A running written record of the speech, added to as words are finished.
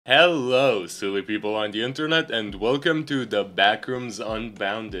Hello, silly people on the internet, and welcome to the Backrooms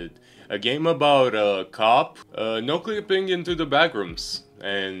Unbounded, a game about a cop, no clipping into the backrooms.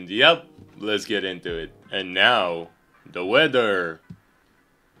 And yep, let's get into it. And now, the weather.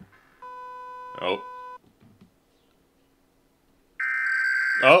 Oh.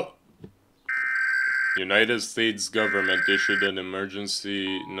 Oh! United States government issued an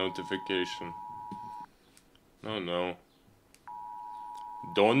emergency notification. Oh no.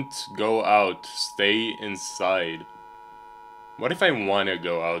 Don't go out, stay inside. What if I wanna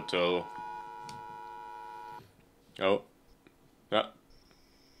go out though? Oh. Ah.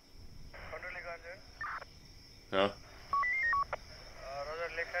 Huh?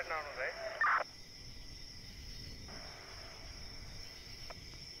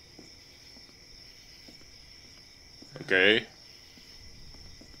 Okay.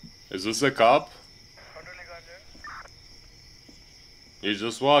 Is this a cop? He's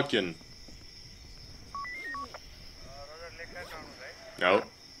just walking. No.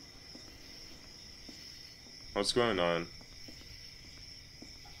 What's going on?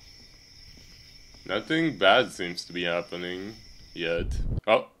 Nothing bad seems to be happening yet.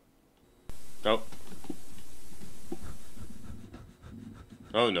 Oh. Oh.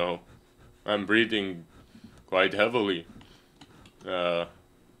 Oh no. I'm breathing quite heavily. Nope.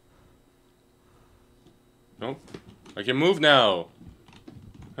 I can move now.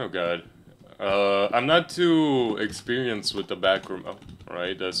 Oh god. I'm not too experienced with the back room. Oh,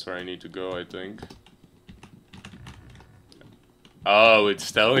 right, that's where I need to go, I think. Oh,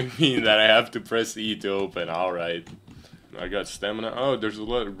 it's telling me that I have to press E to open. Alright. I got stamina. Oh, there's a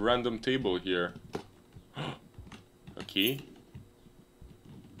random table here. A key?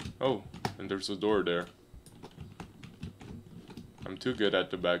 Oh, and there's a door there. I'm too good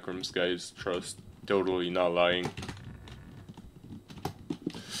at the backrooms, guys. Trust. Totally not lying.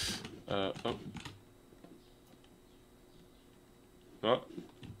 Oh. Oh.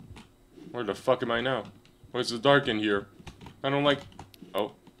 Where the fuck am I now? Why is it dark in here? I don't like...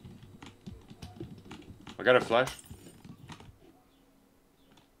 Oh. I got a flash.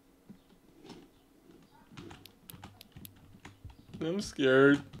 I'm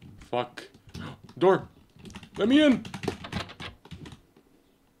scared. Fuck. Door! Let me in!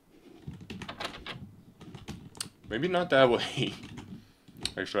 Maybe not that way.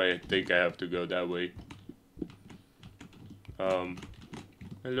 Actually, I think I have to go that way.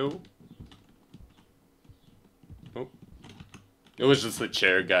 Hello? Oh. It was just a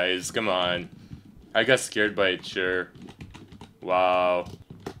chair, guys. Come on. I got scared by a chair. Wow.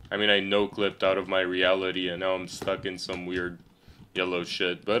 I mean, I no-clipped out of my reality and now I'm stuck in some weird yellow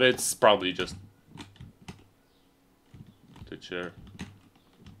shit. But it's probably just the chair.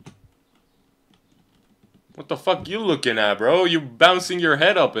 What the fuck you looking at, bro? You bouncing your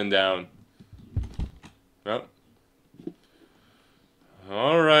head up and down. Oh.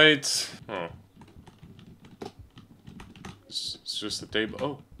 Alright. Oh. It's just a table.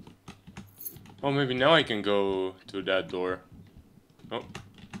 Oh. Oh, maybe now I can go to that door. Oh.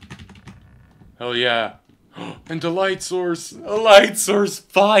 Hell yeah. And the light source. A light source,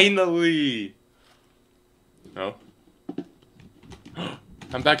 finally. Oh.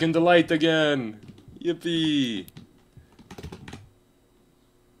 I'm back in the light again. Yippee.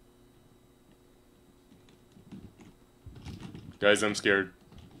 Guys, I'm scared.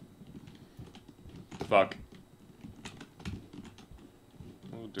 Fuck.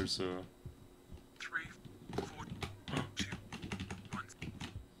 Oh, there's a... 3, 4, 2, 1,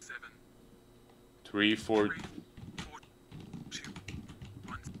 7. 3, 4...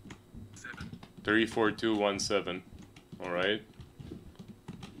 3, 4, 2, 1, 7. Alright.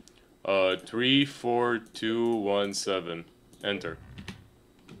 3, 4, 2, 1, 7. Enter.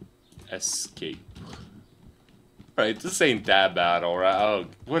 Escape. Alright, this ain't that bad, alright? Oh,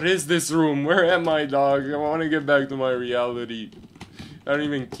 what is this room? Where am I, dog? I want to get back to my reality. I don't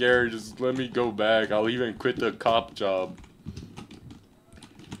even care, just let me go back. I'll even quit the cop job.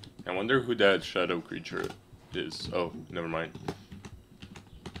 I wonder who that shadow creature is. Oh, never mind.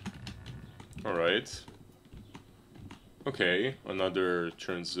 Alright. Okay, another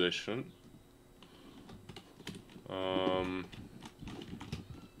transition.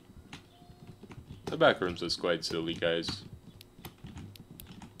 The backrooms is quite silly, guys.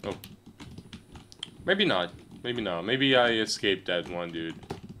 Oh. Maybe not. Maybe not. Maybe I escaped that one dude.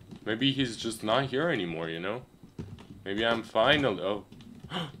 Maybe he's just not here anymore, you know? Maybe I'm finally... Oh.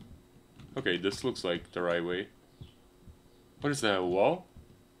 Okay, this looks like the right way. What is that, a wall?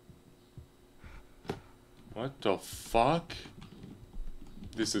 What the fuck?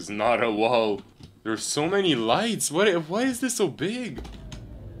 This is not a wall. There's so many lights. Why is this so big?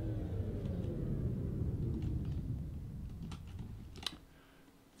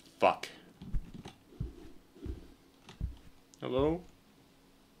 Fuck. Hello?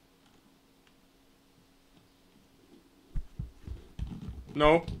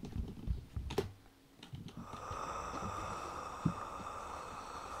 No.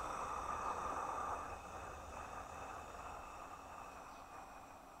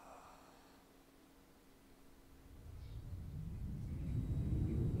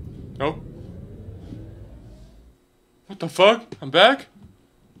 No. What the fuck? I'm back?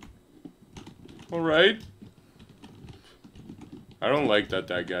 Alright. I don't like that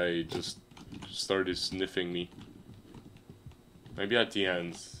guy just started sniffing me. Maybe at the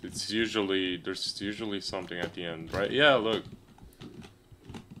end. There's usually something at the end, right? Yeah, look.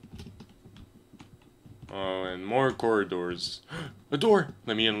 Oh, and more corridors. A door!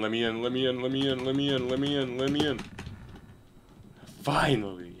 Let me in, let me in, let me in, let me in, let me in, let me in, let me in.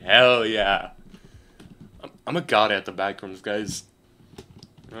 Finally! Hell yeah! I'm a god at the backrooms, guys.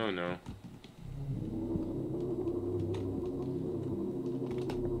 Oh no.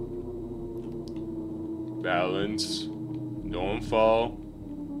 Balance. Don't fall.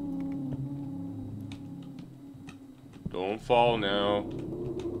 Don't fall now.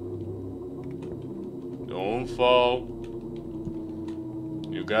 Don't fall.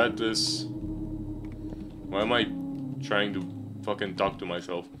 You got this. Why am I trying to fucking talk to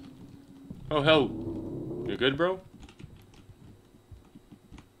myself? Oh hell. You good, bro?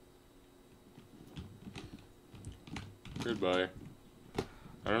 Goodbye.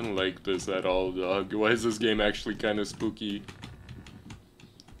 I don't like this at all, dog. Why is this game actually kind of spooky?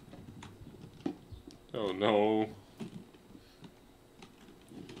 Oh no.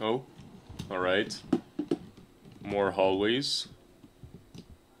 Oh. Alright. More hallways.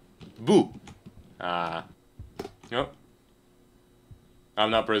 Boo! Ah. Yep.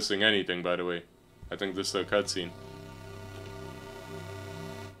 I'm not pressing anything, by the way. I think this is a cutscene.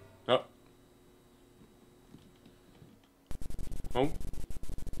 Oh. Oh.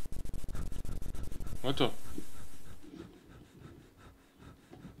 What the?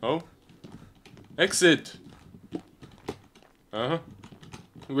 Oh? Exit! Uh-huh.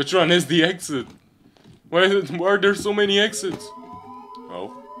 Which one is the exit? Why are there so many exits?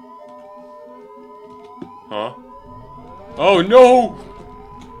 Oh. Huh? Oh no!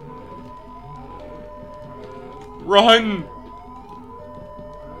 Run!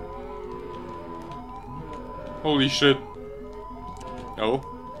 Holy shit. Oh.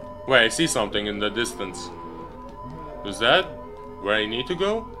 Wait, I see something in the distance. Is that where I need to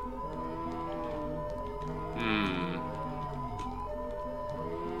go?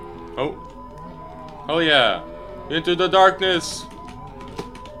 Oh. Oh yeah. Into the darkness.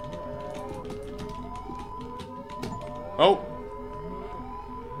 Oh.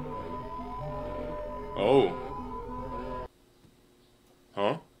 Oh.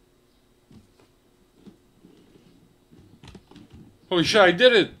 Huh? Holy shit, I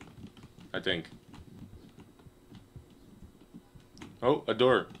did it! I think. Oh, a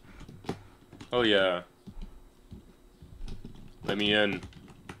door. Oh yeah. Let me in.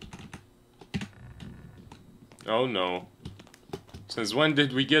 Oh no. Since when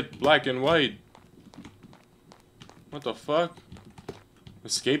did we get black and white? What the fuck?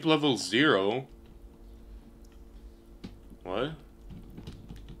 Escape level 0? What?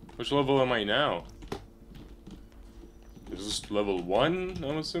 Which level am I now? Is this level 1,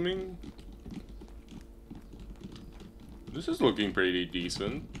 I'm assuming? This is looking pretty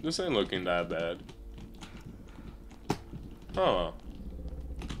decent. This ain't looking that bad. Huh.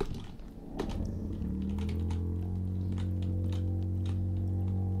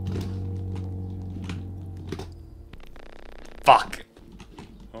 Fuck!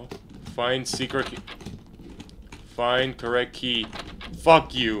 Oh, find secret key. Find correct key.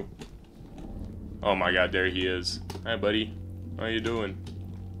 Fuck you! Oh my god, there he is. Hi buddy. How you doing?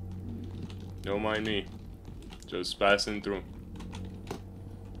 Don't mind me. Just passing through.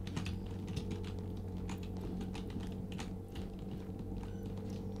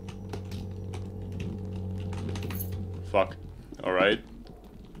 Fuck. Alright.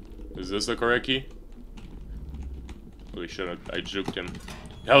 Is this the correct key? Holy shit, I juked him.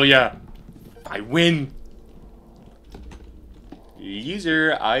 Hell yeah! I win!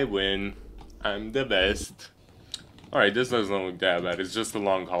 User, I win. I'm the best. Alright, this doesn't look that bad. It's just a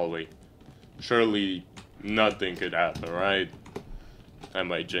long hallway. Surely nothing could happen, right? I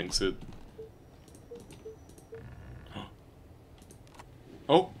might jinx it.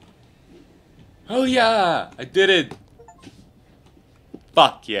 Oh! Oh yeah! I did it!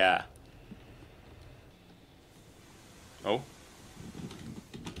 Fuck yeah! Oh.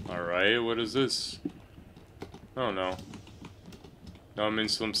 Alright, what is this? Oh no. Now I'm in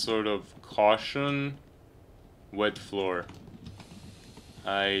some sort of caution. Wet floor.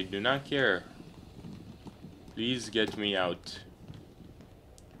 I do not care. Please get me out.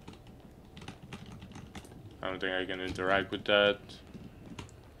 I don't think I can interact with that.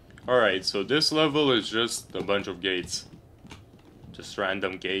 Alright, so this level is just a bunch of gates. Just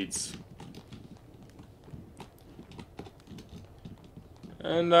random gates.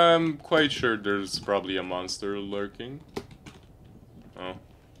 And I'm quite sure there's probably a monster lurking. Oh.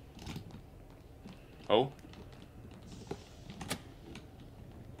 Oh.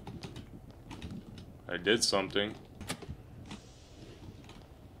 I did something.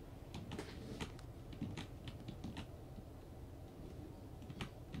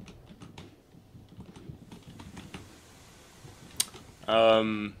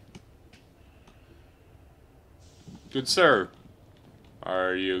 Good sir.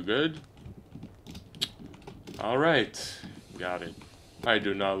 Are you good? Alright. Got it. I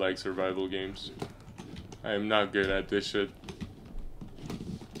do not like survival games. I am not good at this shit.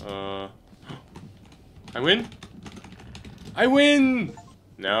 I win? I win!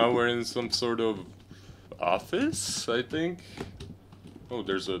 Now we're in some sort of office, I think. Oh,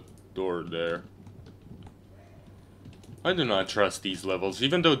 there's a door there. I do not trust these levels.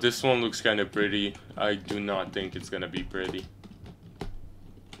 Even though this one looks kind of pretty, I do not think it's gonna be pretty.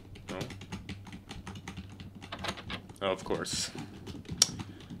 No? Oh, of course.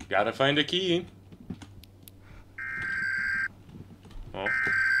 Gotta find a key. Oh.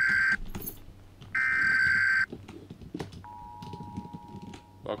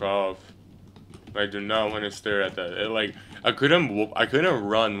 Fuck off. I do not want to stare at that. Like, I couldn't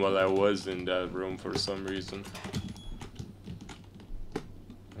run while I was in that room for some reason.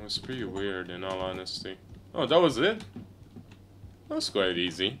 It was pretty weird, in all honesty. Oh, that was it? That was quite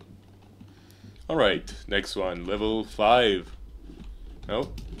easy. Alright, next one. Level 5.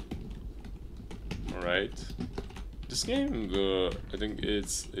 Nope. Alright. This game, I think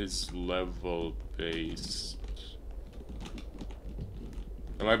it's level based.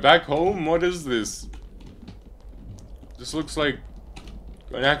 Am I back home? What is this? This looks like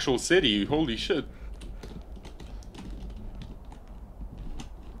an actual city. Holy shit.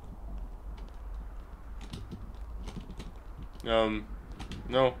 No.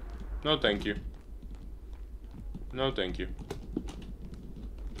 No, thank you. No, thank you.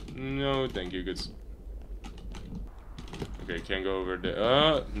 No, thank you, good. Okay, can't go over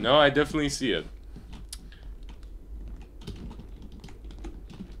there. No, I definitely see it.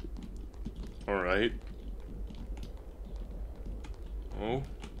 Alright. Oh.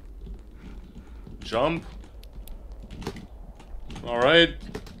 Jump. Alright.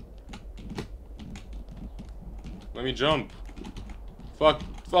 Let me jump.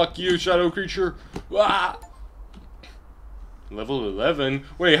 Fuck you, shadow creature. Ah! Level 11?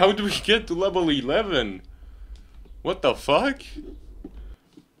 Wait, how do we get to level 11? What the fuck?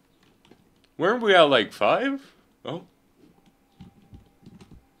 Weren't we at like 5? Oh.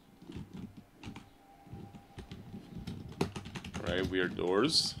 Alright, weird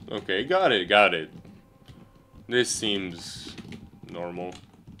doors. Okay, got it. This seems normal.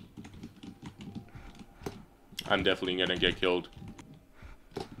 I'm definitely gonna get killed.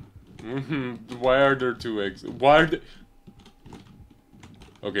 Why are there 2 exits? Why are there...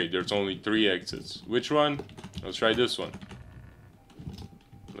 Okay, there's only 3 exits. Which one? Let's try this one.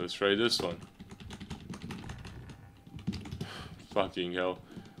 Let's try this one. Fucking hell.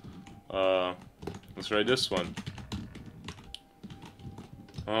 Let's try this one.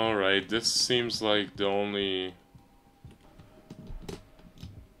 Alright, this seems like the only...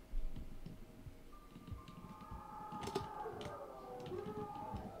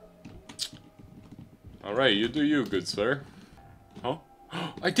 Alright, you do you, good sir. Huh?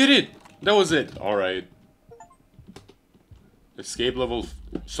 I did it! That was it! Alright. Escape level...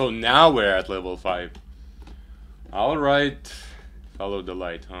 So now we're at level 5. Alright. Follow the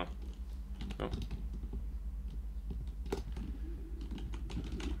light, huh? Oh.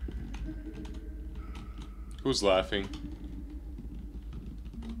 Who's laughing?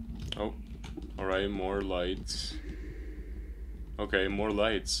 Oh. Alright, more lights. Okay, more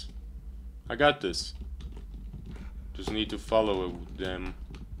lights. I got this. Just need to follow them.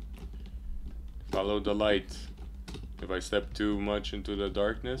 Follow the light. If I step too much into the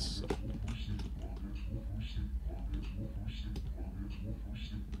darkness...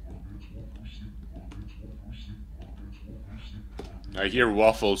 I hear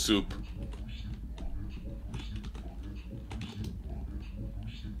waffle soup.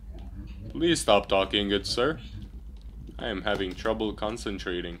 Please stop talking, good sir. I am having trouble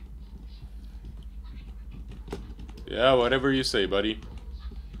concentrating. Yeah, whatever you say, buddy.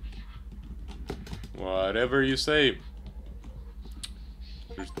 Whatever you say.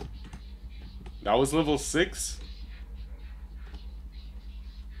 That was level 6?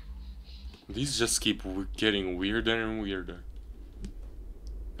 These just keep getting weirder and weirder.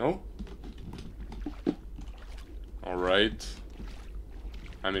 No? Alright.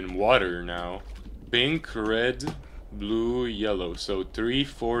 I'm in water now. Pink, red, blue, yellow. So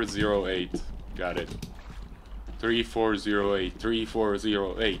 3408. Got it. 3408,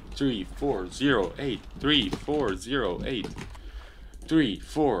 3408, 3408, 3408,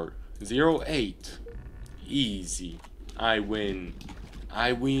 3408. Easy. I win.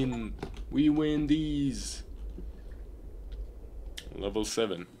 I win. We win these. Level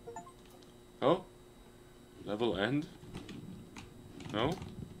 7. Oh? Level end? No?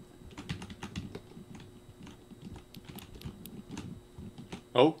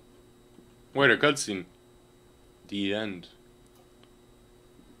 Oh? Wait, a cutscene. The end.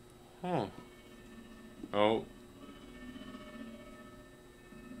 Huh. Oh.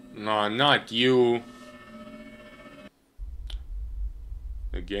 No, not you.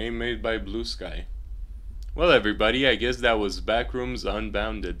 A game made by Blue Sky. Well, everybody, I guess that was Backrooms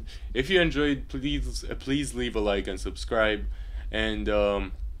Unbounded. If you enjoyed, please leave a like and subscribe.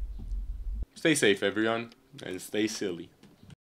 And stay safe, everyone, and stay silly.